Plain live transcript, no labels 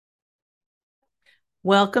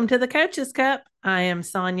Welcome to the Coaches Cup. I am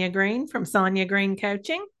Sonia Green from Sonia Green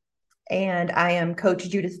Coaching. And I am Coach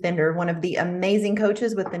Judith Bender, one of the amazing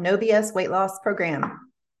coaches with the No BS weight loss program.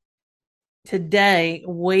 Today,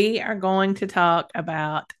 we are going to talk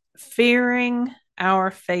about fearing our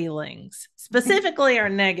feelings, specifically our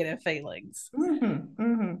negative feelings. Mm-hmm,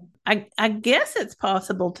 mm-hmm. I guess it's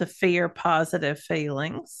possible to fear positive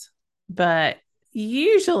feelings, but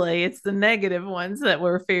usually it's the negative ones that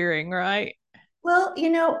we're fearing, right? Well,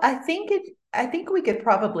 I think we could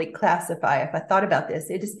probably classify, if I thought about this,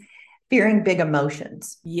 it is fearing big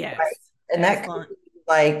emotions, Yes, right? And that could excellent. be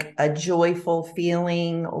like a joyful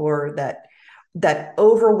feeling or that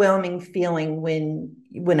overwhelming feeling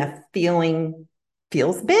when a feeling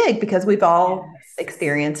feels big, because we've all Yes.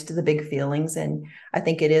 experienced the big feelings. And I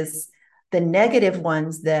think it is the negative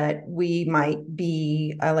ones that we might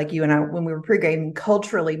be, like you and I, when we were pre-gaming,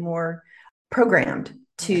 culturally more programmed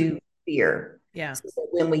Yeah. to fear. Yeah. So that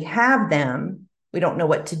when we have them, we don't know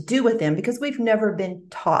what to do with them because we've never been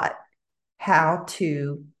taught how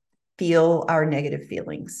to feel our negative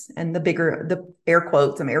feelings and the air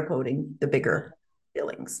quotes, I'm air quoting the bigger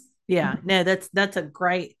feelings. Yeah, no, that's a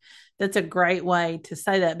great way to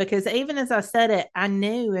say that, because even as I said it, I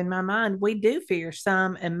knew in my mind we do fear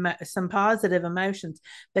some positive emotions,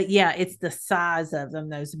 but yeah, it's the size of them,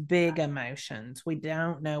 those big emotions. We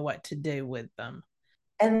don't know what to do with them.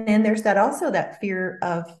 And then there's that also that fear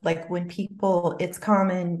of, like, when people, it's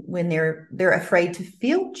common when they're afraid to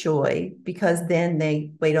feel joy because then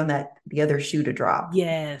they wait on that the other shoe to drop,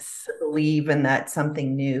 Yes. to believe in that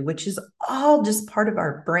something new, which is all just part of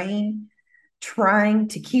our brain trying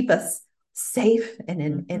to keep us safe and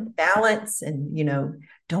in Hmm. balance, and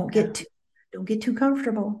don't Yeah. get too don't get too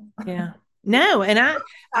comfortable. Yeah. No, and I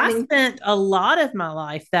Having spent a lot of my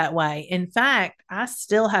life that way. In fact, I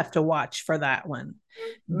still have to watch for that one,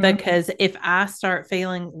 mm, because if I start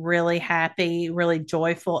feeling really happy, really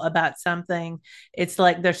joyful about something, it's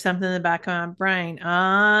like there's something in the back of my brain.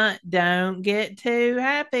 Don't get too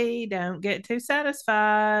happy, don't get too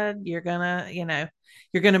satisfied. You're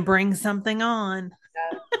gonna bring something on.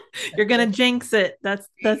 You're gonna jinx it. That's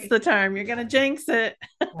the term. You're gonna jinx it.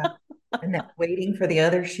 yeah. And that waiting for the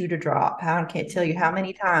other shoe to drop. I can't tell you how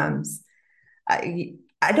many times I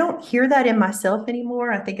don't hear that in myself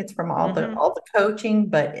anymore. I think it's from all the Hmm. all the coaching,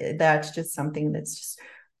 but that's just something that's just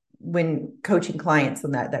when coaching clients,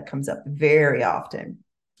 and that comes up very often.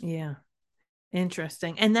 Yeah.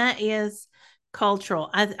 Interesting. And that is cultural.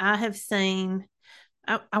 I have seen,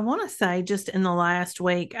 I want to say just in the last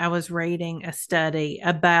week, I was reading a study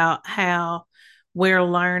about how we're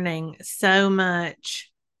learning so much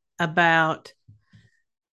about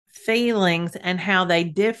feelings and how they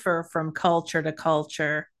differ from culture to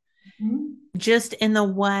culture, Mhm. just in the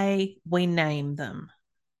way we name them.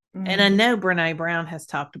 And I Mhm. know Brene Brown has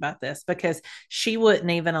talked about this, because she wouldn't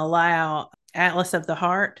even allow Atlas of the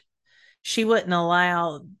Heart, she wouldn't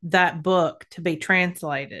allow that book to be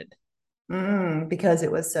translated Because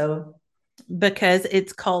it was so. because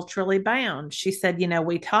it's culturally bound. She said,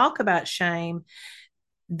 we talk about shame,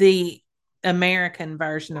 the American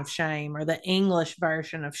version of shame or the English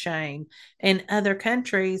version of shame. In other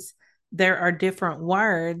countries, there are different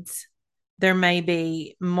words. There may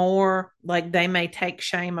be more, like they may take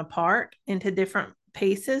shame apart into different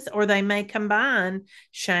pieces, or they may combine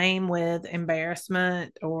shame with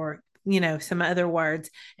embarrassment or some other words,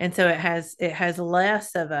 and so it has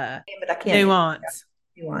less of a But I can't think nuance.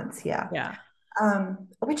 of nuance. Yeah. Yeah.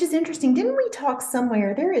 Which is interesting. Didn't we talk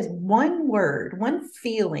somewhere? There is one word, one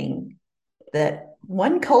feeling that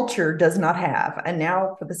one culture does not have. And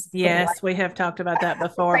now for the Yes, we have talked about that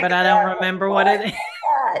before, think but I don't about it. remember what What it is. is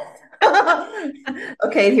that?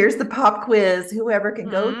 Okay, here's the pop quiz. Whoever can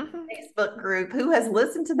go to Mhm. the Facebook group who has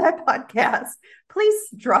listened to that podcast, please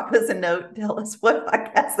drop us a note and tell us what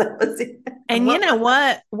podcast that was in. And you know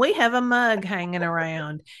what? We have a mug hanging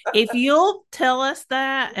around. If you'll tell us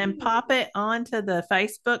that and pop it onto the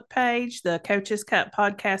Facebook page, the Coaches Cup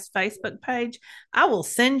Podcast Facebook page, I will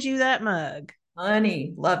send you that mug.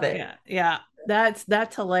 Honey, love it. Yeah, yeah. That's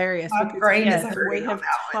hilarious, My because brain is yes, we hurting on have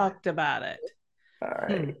that one. talked about it. All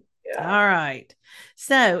Hmm. right. All Yeah. right.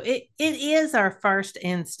 So it is our first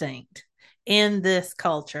instinct in this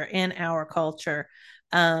culture, in our culture,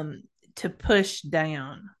 um, to push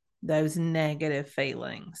down those negative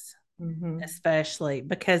feelings, Mm-hmm. especially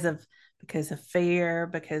because of fear,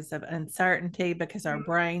 because of uncertainty, because our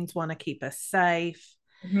brains want to keep us safe.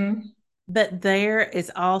 Mm-hmm. But there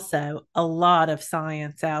is also a lot of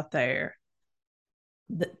science out there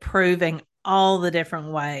that proving all the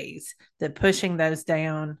different ways that pushing those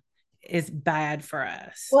down is bad for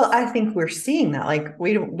us. Well, I think we're seeing that. Like,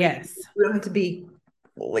 we don't Yes. we don't have to be.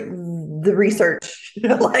 like the research,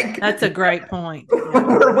 like That's a great point. Yeah.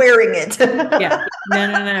 we're wearing it. Yeah.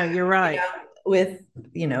 No, no, no. You're You know, right. with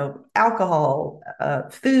alcohol,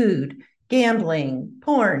 food, gambling,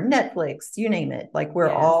 porn, Netflix, you name it. Like we're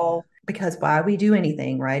Yes. all, because why we do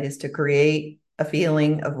anything, right, is to create a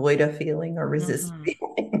feeling, avoid a feeling, or resist Mm-hmm. a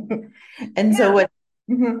feeling. And so Yeah. what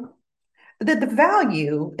mhm. The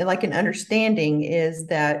value, like an understanding, is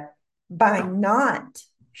that by not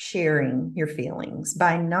sharing your feelings,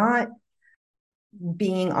 by not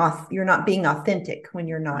being off, you're not being authentic when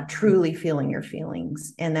you're not truly feeling your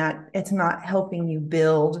feelings, and that it's not helping you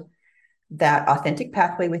build that authentic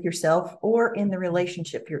pathway with yourself or in the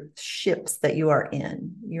relationship, your ships that you are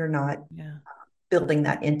in. You're not Yeah. building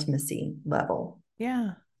that intimacy level.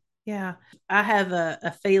 Yeah. Yeah. I have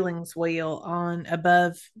a feelings wheel on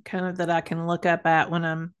above kind of that I can look up at when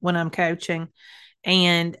I'm coaching.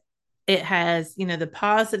 And it has, the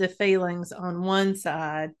positive feelings on one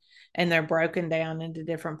side, and they're broken down into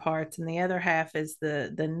different parts. And the other half is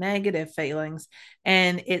the negative feelings.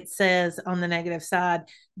 And it says on the negative side,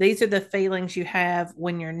 these are the feelings you have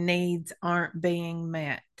when your needs aren't being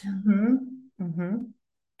met. Mm-hmm. Mm-hmm.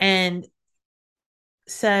 And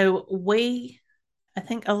so I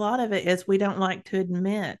think a lot of it is we don't like to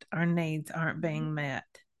admit our needs aren't being met.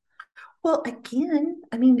 Well, again,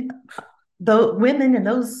 I mean, the women and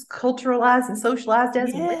those culturalized and socialized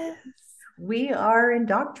as women, Yes. we are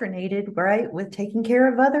indoctrinated, right, with taking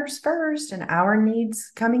care of others first and our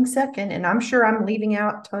needs coming second. And I'm sure I'm leaving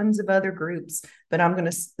out tons of other groups, but I'm going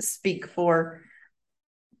to speak for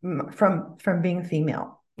from being a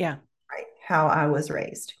female, Yeah. right? How I was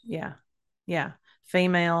raised. Yeah. Yeah.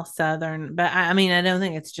 Female, Southern, but I mean, I don't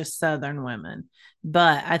think it's just Southern women,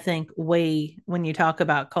 but I think when you talk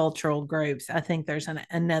about cultural groups, I think there's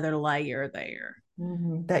another layer there.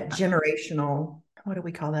 Mm-hmm. That generational, what do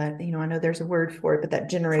we call that? I know there's a word for it, but that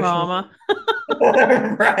generational,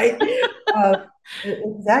 Trauma. right? Uh,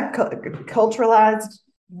 that culturalized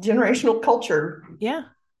generational culture, Yeah.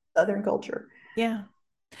 Southern culture. Yeah.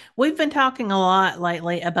 We've been talking a lot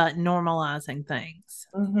lately about normalizing things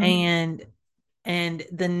Mm-hmm. and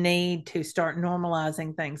the need to start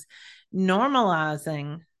normalizing things.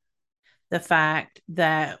 Normalizing the fact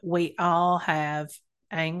that we all have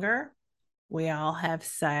anger, we all have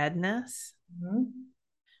sadness, Mm-hmm.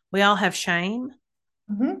 we all have shame.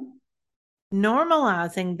 Mm-hmm.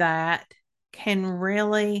 Normalizing that can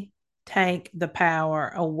really take the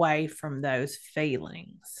power away from those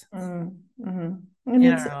feelings Mm-hmm. And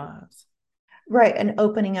in it's our lives. right, and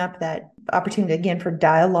opening up that opportunity again for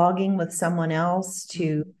dialoguing with someone else to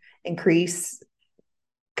Mm-hmm. increase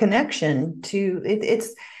connection.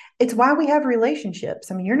 It's why we have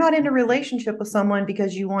relationships. I mean, you're not in a relationship with someone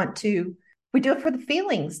because you want to. We do it for the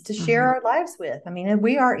feelings to share Mm-hmm. our lives with. I mean,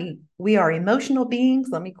 we are emotional beings.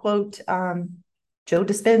 Let me quote Joe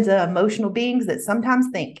Dispenza: "Emotional beings that sometimes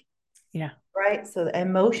think." Yeah. Right. So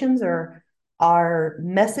emotions are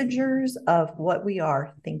messengers of what we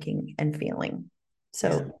are thinking and feeling. Yeah.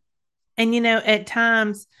 So And at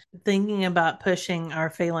times, thinking about pushing our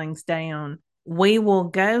feelings down, we will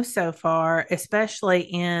go so far, especially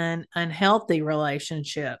in unhealthy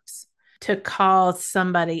relationships, to cause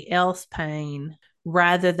somebody else pain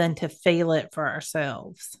rather than to feel it for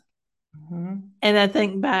ourselves. mhm. And I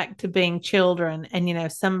think back to being children,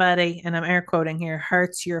 and somebody, and I'm air quoting here,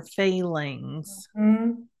 hurts your feelings.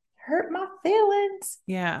 Mhm. Hurt my feelings.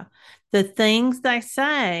 Yeah. The things they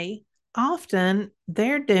say, often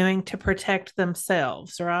they're doing to protect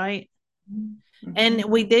themselves, right? And Mhm.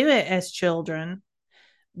 we do it as children,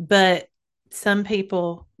 but some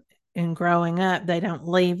people in growing up, they don't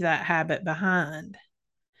leave that habit behind.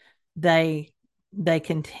 They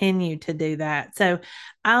continue to do that. So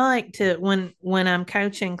I like to when I'm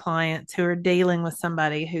coaching clients who are dealing with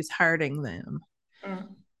somebody who's hurting them,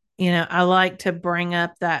 Mhm. I like to bring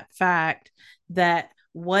up that fact that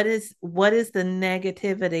what is the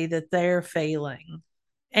negativity that they're feeling,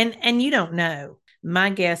 and you don't know.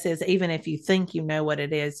 My guess is even if you think you know what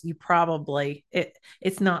it is, you probably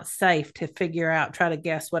it's not safe to figure out, try to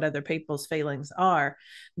guess what other people's feelings are.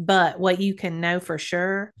 But what you can know for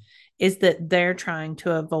sure is that they're trying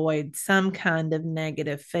to avoid some kind of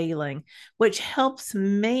negative feeling, which helps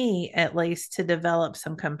me at least to develop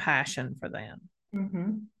some compassion for them,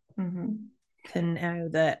 Mhm. Mhm. to know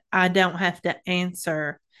that I don't have to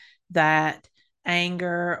answer that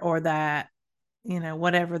anger or that,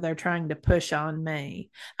 whatever they're trying to push on me.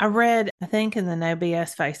 I read, I think in the No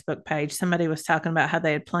BS Facebook page, somebody was talking about how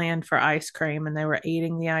they had planned for ice cream and they were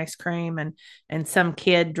eating the ice cream, and some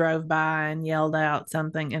kid drove by and yelled out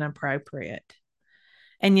something inappropriate.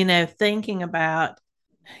 And thinking about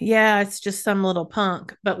Yeah, it's just some little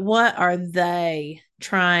punk. But what are they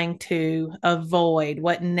trying to avoid?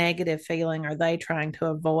 What negative feeling are they trying to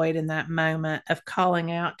avoid in that moment of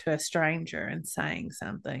calling out to a stranger and saying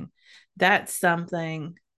something? That's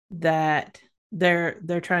something that they're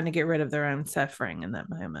trying to get rid of their own suffering in that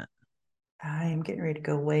moment. I am getting ready to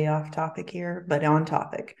go way off topic here, but on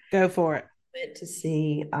topic. Go for it. Went to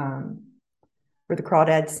see where the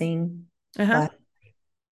crawdads sing Uh-huh. last,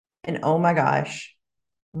 and oh my gosh,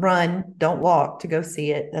 run, don't walk to go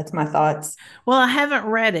see it. That's my thoughts. Well, I haven't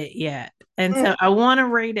read it yet. And so I want to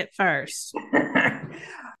read it first.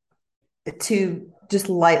 To just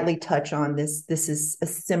lightly touch on this, this is a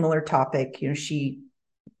similar topic. You know, she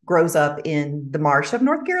grows up in the marsh of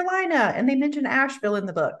North Carolina, and they mention Asheville in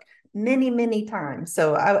the book many, many times.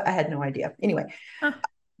 So I had no idea. Anyway, Huh.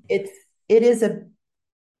 it's it is a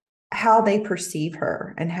how they perceive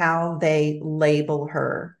her and how they label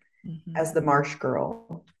her Mm-hmm. as the marsh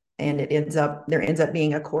girl, and there ends up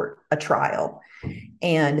being a trial,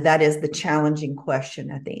 and that is the challenging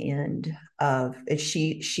question at the end of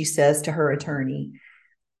she says to her attorney,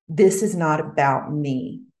 this is not about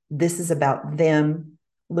me, this is about them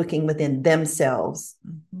looking within themselves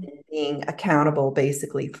Mm-hmm. and being accountable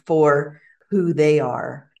basically for who they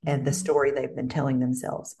are and the Mm-hmm. story they've been telling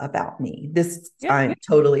themselves about me. This Yeah. I'm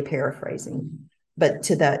totally paraphrasing, but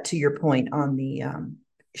to your point on the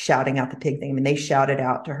shouting out the pig thing, I mean, they shouted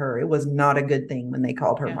out to her. It was not a good thing when they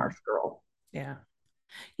called her Yeah. marsh girl. Yeah.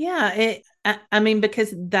 Yeah, I mean,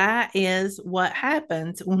 because that is what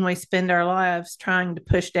happens when we spend our lives trying to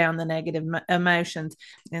push down the negative emotions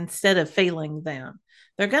instead of feeling them.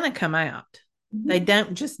 They're going to come out. They Mm-hmm.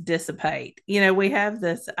 don't just dissipate. You know, we have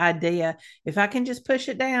this idea if I can just push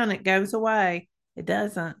it down, it goes away. It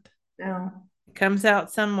doesn't. No. It comes out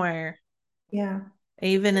somewhere, Yeah.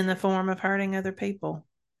 even in the form of hurting other people.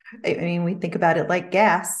 I mean, we think about it like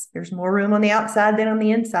gas. There's more room on the outside than on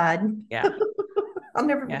the inside. Yeah. I'll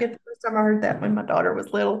never Yeah. forget the first time I heard that when my daughter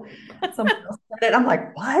was little. Someone else said it. I'm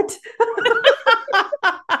like, what?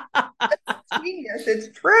 Genius.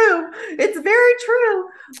 It's true. It's very true.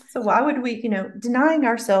 So why would we, denying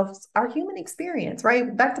ourselves our human experience,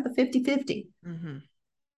 right? Back to the 50-50. Mm-hmm.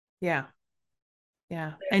 Yeah.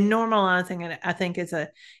 Yeah. And normalizing it, I think,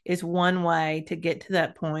 is one way to get to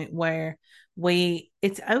that point where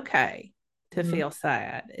it's okay to Mm-hmm. feel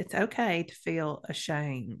sad. It's okay to feel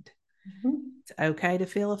ashamed. Mm-hmm. It's okay to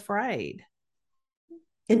feel afraid.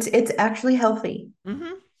 It's actually healthy.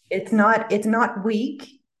 Mm-hmm. It's not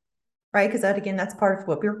weak, right? Because that again, that's part of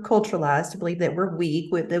what we're culturalized to believe, that we're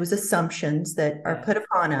weak with those assumptions that are Yes. put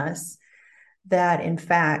upon us, that in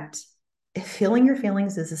fact, feeling your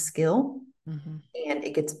feelings is a skill, Mm-hmm. and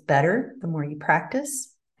it gets better the more you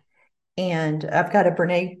practice. And I've got a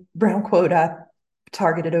Brene Brown quote I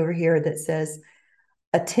targeted over here that says,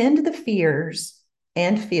 attend to the fears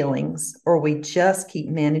and feelings, or we just keep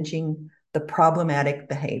managing the problematic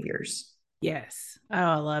behaviors. Yes. Oh,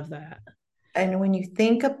 I love that. And when you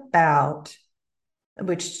think about,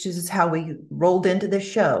 which is how we rolled into this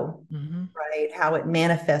show, Mm-hmm. right? How it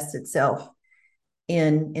manifests itself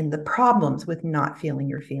in the problems with not feeling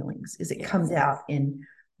your feelings, is it Yes. comes out in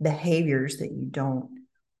behaviors that you don't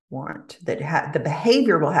want, the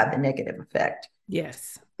behavior will have the negative effect.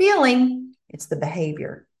 Yes. Feeling, it's the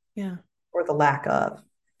behavior Yeah. or the lack of.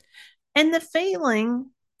 And the feeling,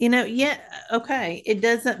 yeah, okay, it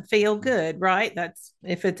doesn't feel good, right? That's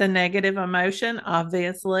if it's a negative emotion,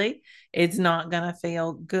 obviously, it's not going to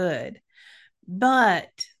feel good. But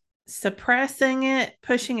suppressing it,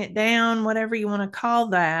 pushing it down, whatever you want to call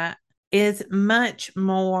that, is much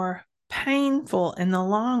more painful in the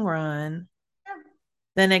long run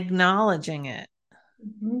than acknowledging it,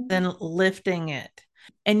 Mm-hmm. than lifting it.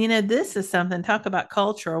 And this is something, talk about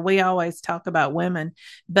culture. We always talk about women,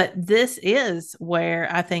 but this is where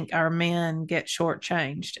I think our men get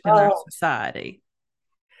shortchanged in our Oh, society.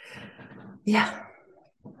 yeah. Yeah.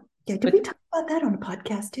 Did But we talk about that on a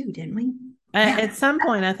podcast too? Didn't we? Yeah. at some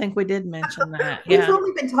point, I think we did mention that. We've Yeah.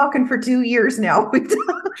 only been talking for 2 years now.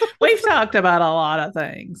 We've talked about a lot of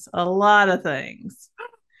things, a lot of things.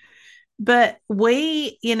 But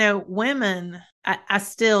women,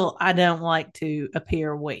 I don't like to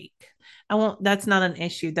appear weak. I won't, that's not an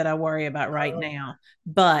issue that I worry about right now.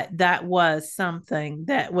 But that was something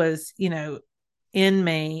that was, in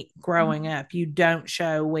me growing up. You don't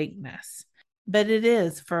show weakness. But it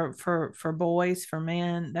is for boys, for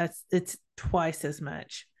men, it's twice as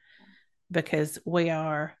much because we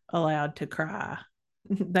are allowed to cry.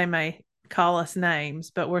 They may call us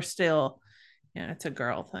names, but we're still, it's a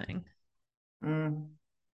girl thing. Mm.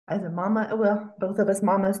 As a mama, well, both of us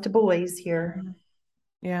mamas to boys here. Mhm.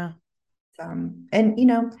 Yeah.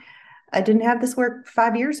 And, I didn't have this work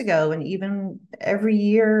 5 years ago. And even every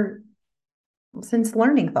year since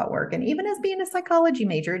learning thought work, and even as being a psychology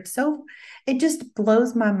major, it just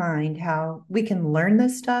blows my mind how we can learn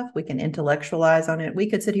this stuff. We can intellectualize on it. We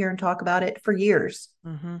could sit here and talk about it for years.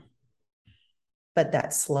 Mm-hmm. But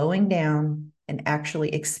that slowing down and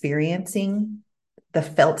actually experiencing the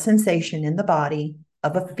felt sensation in the body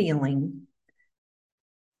of a feeling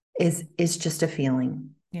is just a feeling.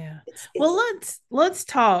 Yeah. It's Well, let's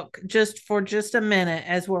talk just for just a minute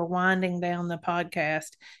as we're winding down the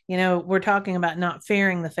podcast. We're talking about not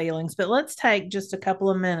fearing the feelings, but let's take just a couple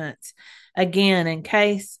of minutes again in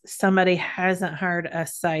case somebody hasn't heard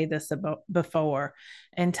us say this before,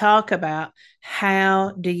 and talk about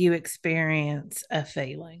how do you experience a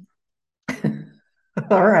feeling?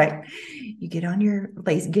 all right. You get in your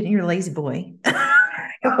lazy boy.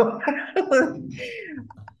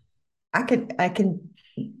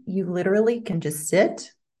 You literally can just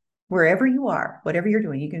sit wherever you are, whatever you're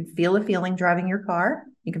doing. You can feel a feeling driving your car.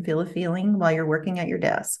 You can feel a feeling while you're working at your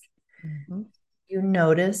desk. Mm-hmm. You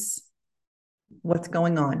notice what's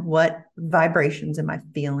going on. What vibrations am I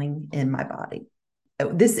feeling in my body?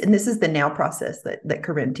 This is the now process that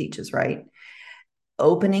Corinne teaches, right?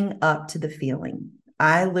 Opening up to the feeling.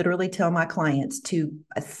 I literally tell my clients to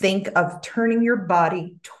think of turning your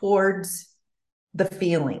body towards the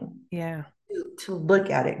feeling. Yeah. To look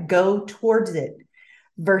at it, go towards it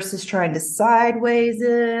versus trying to sideways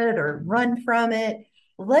it or run from it.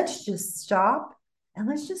 Let's just stop and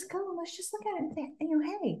let's just go. Let's just look at it and say,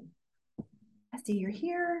 hey, I see you're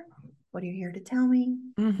here. What are you here to tell me?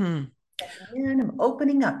 Mm-hmm. And I'm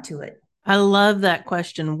opening up to it. I love that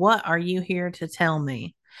question. What are you here to tell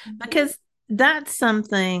me? Because that's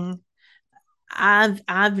something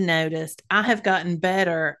I've noticed. I have gotten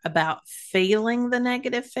better about feeling the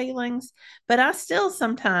negative feelings, but I still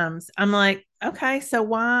sometimes I'm like, okay, so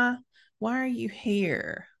why are you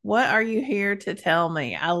here? What are you here to tell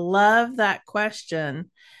me? I love that question,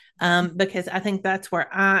 because I think that's where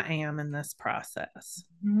I am in this process.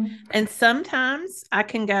 Mm-hmm. And sometimes I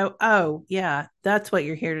can go, oh, yeah, that's what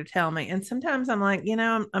you're here to tell me. And sometimes I'm like,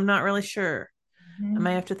 I'm not really sure. I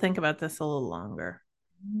may have to think about this a little longer.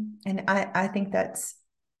 And I think that's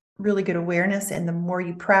really good awareness. And the more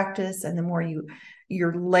you practice and the more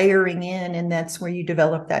you're layering in, and that's where you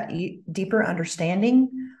develop that deeper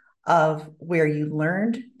understanding of where you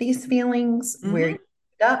learned these feelings, where Mm-hmm.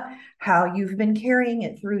 you up, how you've been carrying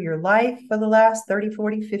it through your life for the last 30,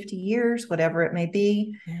 40, 50 years, whatever it may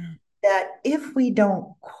be. Yeah. That if we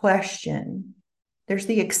don't question, there's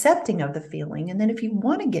the accepting of the feeling. And then if you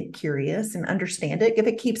want to get curious and understand it, if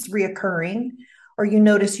it keeps reoccurring or you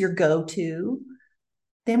notice your go-to,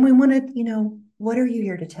 then we want to, what are you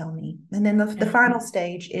here to tell me? And then the Yeah. final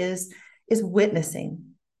stage is witnessing,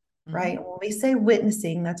 Mm-hmm. right? When we say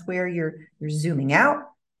witnessing, that's where you're zooming out.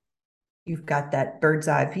 You've got that bird's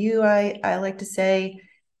eye view, I like to say,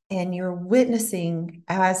 and you're witnessing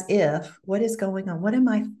as if, what is going on? What am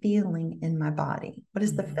I feeling in my body? What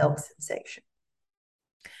is the Mm-hmm. felt sensation?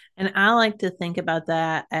 And I like to think about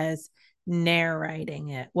that as narrating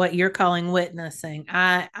it. What you're calling witnessing,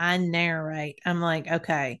 I narrate. I'm like,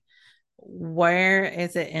 okay, where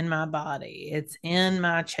is it in my body? It's in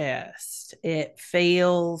my chest. It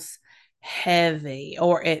feels heavy,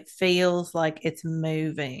 or it feels like it's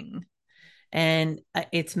moving. And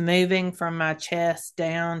it's moving from my chest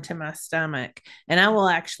down to my stomach. And I will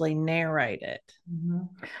actually narrate it. Mm-hmm.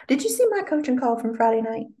 Did you see my coaching call from Friday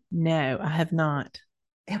night? No, I have not.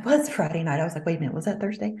 It was Friday night. I was like, wait a minute, was that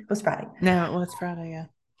Thursday? It was Friday. No, it was Friday. Yeah.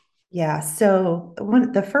 Yeah. So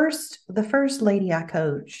the first lady I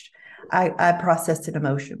coached, I processed an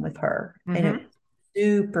emotion with her, and it Mm-hmm. was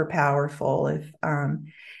super powerful.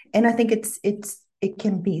 And I think it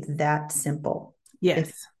can be that simple if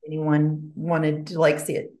Yes. anyone wanted to like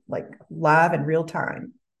see it like live in real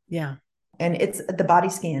time. Yeah. And it's the body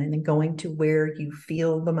scan and then going to where you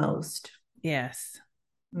feel the most. Yes.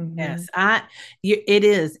 Mm-hmm. Yes, it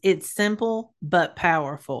is. It's simple but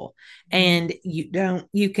powerful. And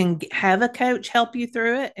you can have a coach help you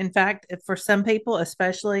through it. In fact, for some people,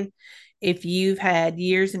 especially if you've had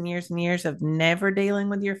years and years and years of never dealing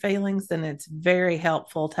with your feelings, then it's very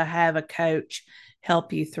helpful to have a coach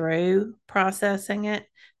help you through processing it.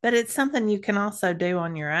 But it's something you can also do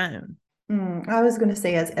on your own. I was going to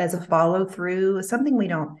say, as a follow through, something we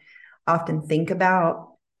don't often think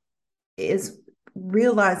about is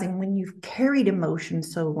realizing when you've carried emotion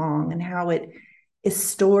so long and how it is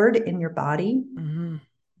stored in your body. Mm-hmm.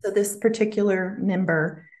 So this particular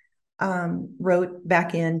member wrote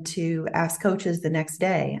back in to ask coaches the next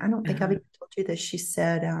day. I don't think I've Uh-huh. even told you this. She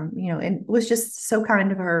said, and it was just so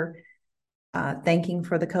kind of her. thanking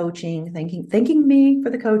for the coaching, thanking me for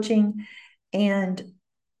the coaching. And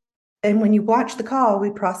when you watch the call,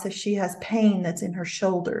 we process she has pain that's in her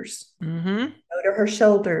shoulders. Mm-hmm. Go to her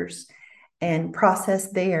shoulders and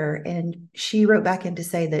process there. And she wrote back in to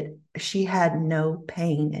say that she had no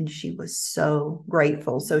pain and she was so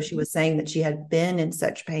grateful. So she was saying that she had been in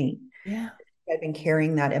such pain, Yeah. had been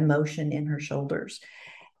carrying that emotion in her shoulders.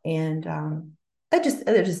 And that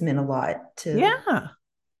just meant a lot Yeah.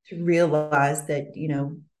 to realize that,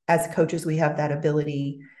 as coaches, we have that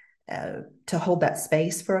ability to hold that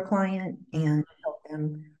space for a client and help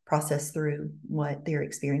them process through what they're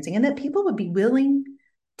experiencing, and that people would be willing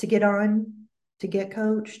to get on to get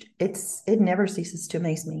coached. It never ceases to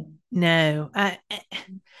amaze me. No.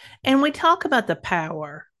 And we talk about the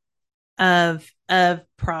power of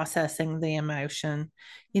processing the emotion,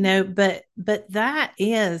 but that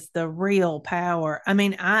is the real power. I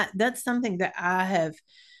mean, I that's something that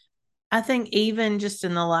I think even just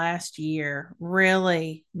in the last year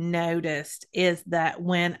really noticed is that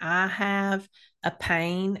when I have a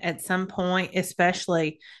pain at some point,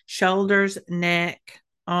 especially shoulders, neck,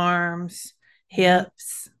 arms,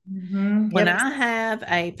 hips, Mm-hmm. when Yep. I have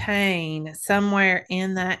a pain somewhere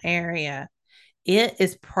in that area, it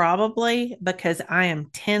is probably because I am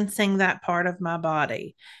tensing that part of my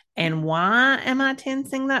body. And why am I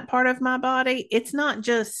tensing that part of my body? It's not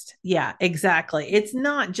just, yeah, exactly. It's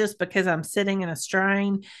not just because I'm sitting in a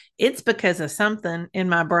strain. It's because of something in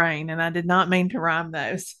my brain. And I did not mean to rhyme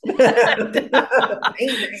those.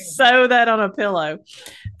 Sew that on a pillow.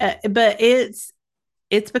 But it's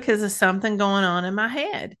because of something going on in my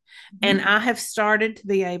head. And I have started to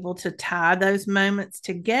be able to tie those moments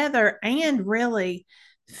together and really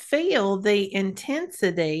feel the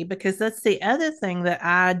intensity, because that's the other thing that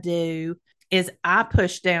I do is I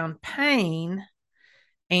push down pain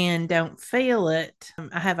and don't feel it.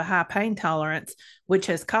 I have a high pain tolerance, which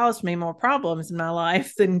has caused me more problems in my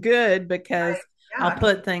life than good because I'll Yeah.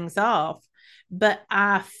 put things off. But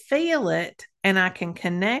I feel it and I can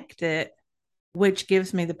connect it, which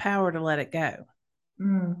gives me the power to let it go.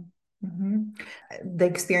 Mm-hmm. The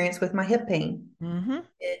experience with my hip pain, Mm-hmm.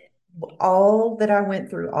 all that I went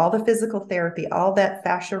through, all the physical therapy, all that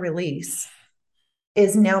fascia release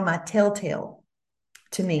is now my telltale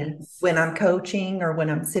to me Yes. when I'm coaching or when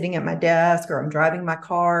I'm sitting at my desk or I'm driving my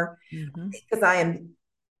car, Mm-hmm. because I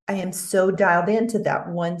am so dialed into that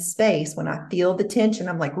one space. When I feel the tension,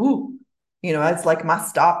 I'm like, ooh, it's like my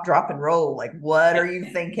stop, drop, and roll. Like, what are you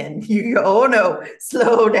thinking? You go, oh no,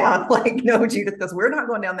 slow down. Like, no, Judith, because we're not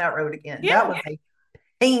going down that road again. That Yeah. was a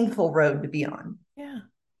painful road to be on. Yeah.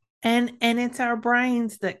 And it's our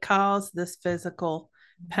brains that cause this physical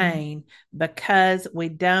pain because we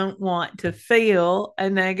don't want to feel a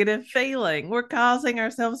negative feeling. We're causing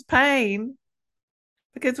ourselves pain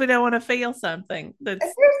because we don't want to feel something And that's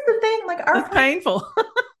here's the thing, like our that's brain, painful.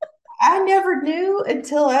 I never knew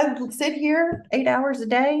until I sit here 8 hours a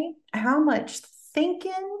day how much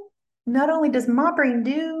thinking not only does my brain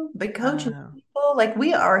do, but coaching Oh, people, like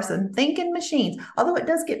we are some thinking machines. Although it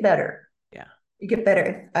does get better. yeah. You get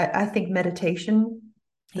better. I think meditation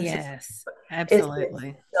Yes, is been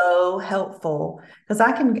absolutely. so helpful because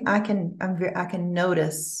I can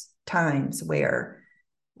notice times where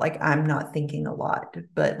like I'm not thinking a lot,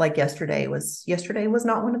 but like yesterday was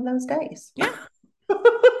not one of those days. Yeah.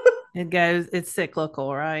 It's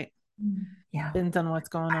cyclical, right? Yeah, Depends on what's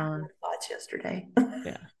going I had on. thoughts yesterday.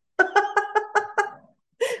 Yeah.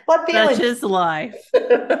 What Such feeling? is life.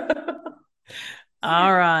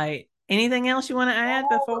 All right. Anything else you want to add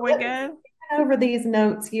before we Let me go? over these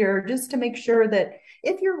notes here just to make sure that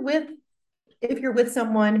if you're with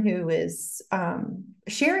someone who is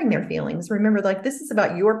sharing their feelings, remember, like, this is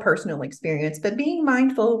about your personal experience, but being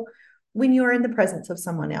mindful when you are in the presence of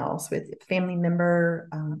someone else, with a family member,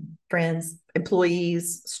 friends,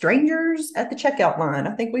 employees, strangers at the checkout line.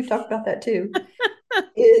 I think we've talked about that too.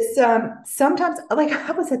 Is sometimes, like,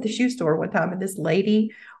 I was at the shoe store one time and this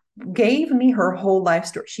lady gave me her whole life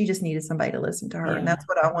story. She just needed somebody to listen to her, and Yeah. that's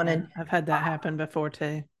what I Yeah. wanted. I've had that happen before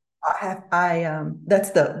too. That's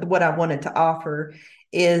the what I wanted to offer,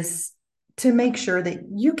 is to make sure that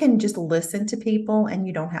you can just listen to people and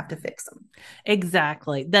you don't have to fix them.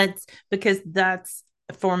 Exactly. That's because that's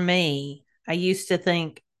for me. I used to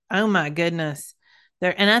think, oh my goodness,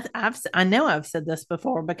 there. And I know I've said this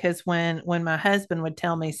before because when my husband would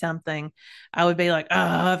tell me something, I would be like, oh,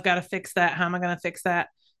 I've got to fix that. How am I going to fix that?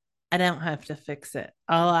 I don't have to fix it.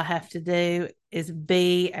 All I have to do is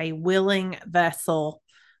be a willing vessel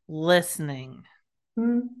listening. So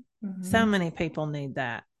Mm-hmm. many people need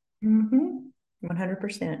that. Mm-hmm.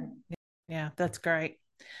 100%. Yeah, that's great.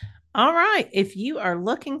 All right. If you are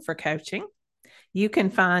looking for coaching, You can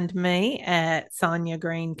find me at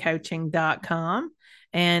soniagreencoaching.com.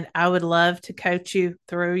 And I would love to coach you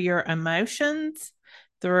through your emotions,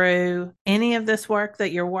 through any of this work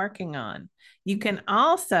that you're working on. You can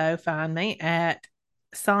also find me at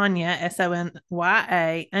Sonya,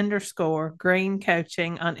 SONYA _ green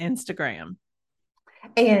coaching on Instagram.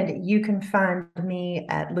 And you can find me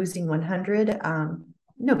at Losing 100,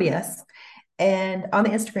 no BS. And on the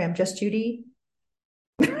Instagram, just Judy.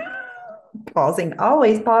 Pausing,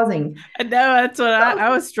 always pausing. I know that's what I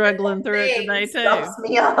was struggling through it today too. Stops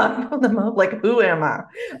me on the moment. Like, who am I?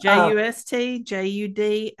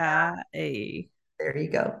 JUSTJUDIE. There you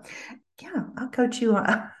go. Yeah, I'll coach you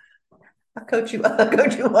on. I'll coach you. I'll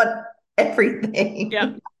coach you on everything.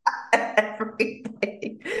 Yeah. Everything.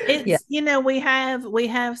 It's we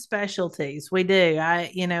have specialties. We do.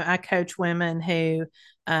 I coach women who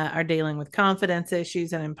are dealing with confidence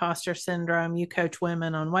issues and imposter syndrome. You coach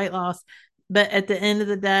women on weight loss, but at the end of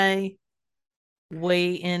the day,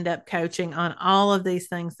 we end up coaching on all of these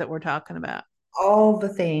things that we're talking about. All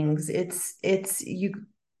the things. It's you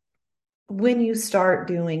when you start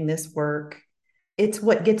doing this work, it's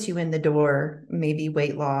what gets you in the door. Maybe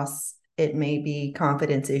weight loss, it may be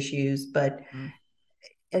confidence issues, but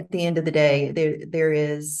at the end of the day, there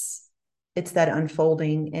is, it's that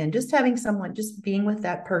unfolding, and just having someone, just being with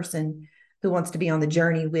that person who wants to be on the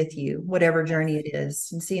journey with you, whatever journey it is,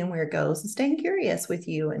 and seeing where it goes and staying curious with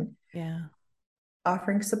you and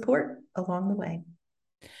offering support along the way.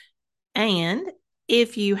 And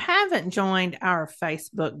if you haven't joined our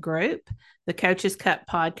Facebook group, the Coach's Cup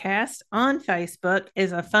podcast on Facebook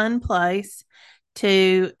is a fun place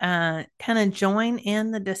to kind of join in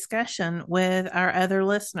the discussion with our other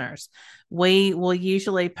listeners. We will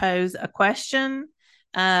usually pose a question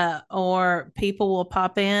or people will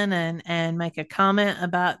pop in and make a comment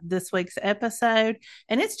about this week's episode.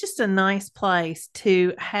 And it's just a nice place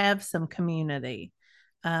to have some community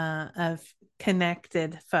of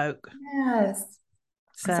connected folk. Yes.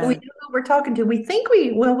 So we know who we're talking to. We think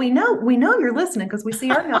we know you're listening because we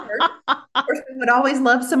see our number. Of course, we would always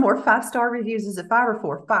love some more 5-star reviews. Is it 5 or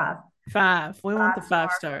 4? 5. 5. We want the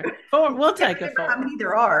 5-star. 4. We'll take a 4. How many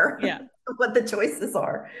there are? Yeah. What the choices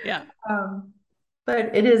are. Yeah.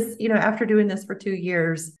 But it is, after doing this for 2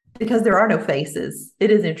 years, because there are no faces,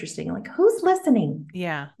 it is interesting. Like, who's listening?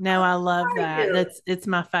 Yeah. No, I love that. It's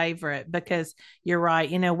my favorite because you're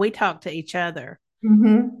right. We talk to each other.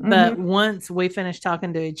 But once we finish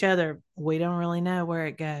talking to each other, we don't really know where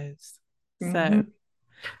it goes. So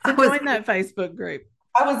join that Facebook group.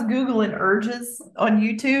 I was Googling urges on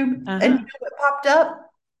YouTube, and you know what popped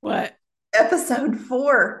up? What? Episode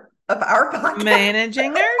 4 of our podcast.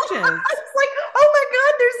 Managing urges. It's like, oh my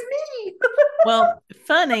God, there's me. Well,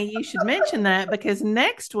 funny you should mention that because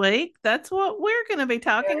next week, that's what we're going to be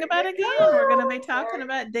talking about again. We're going to be talking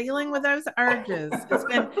about dealing with those urges.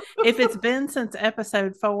 If it's been since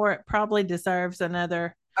episode 4, it probably deserves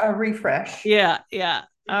another refresh. Yeah.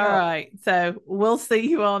 All right. So we'll see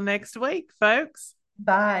you all next week, folks.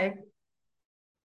 Bye.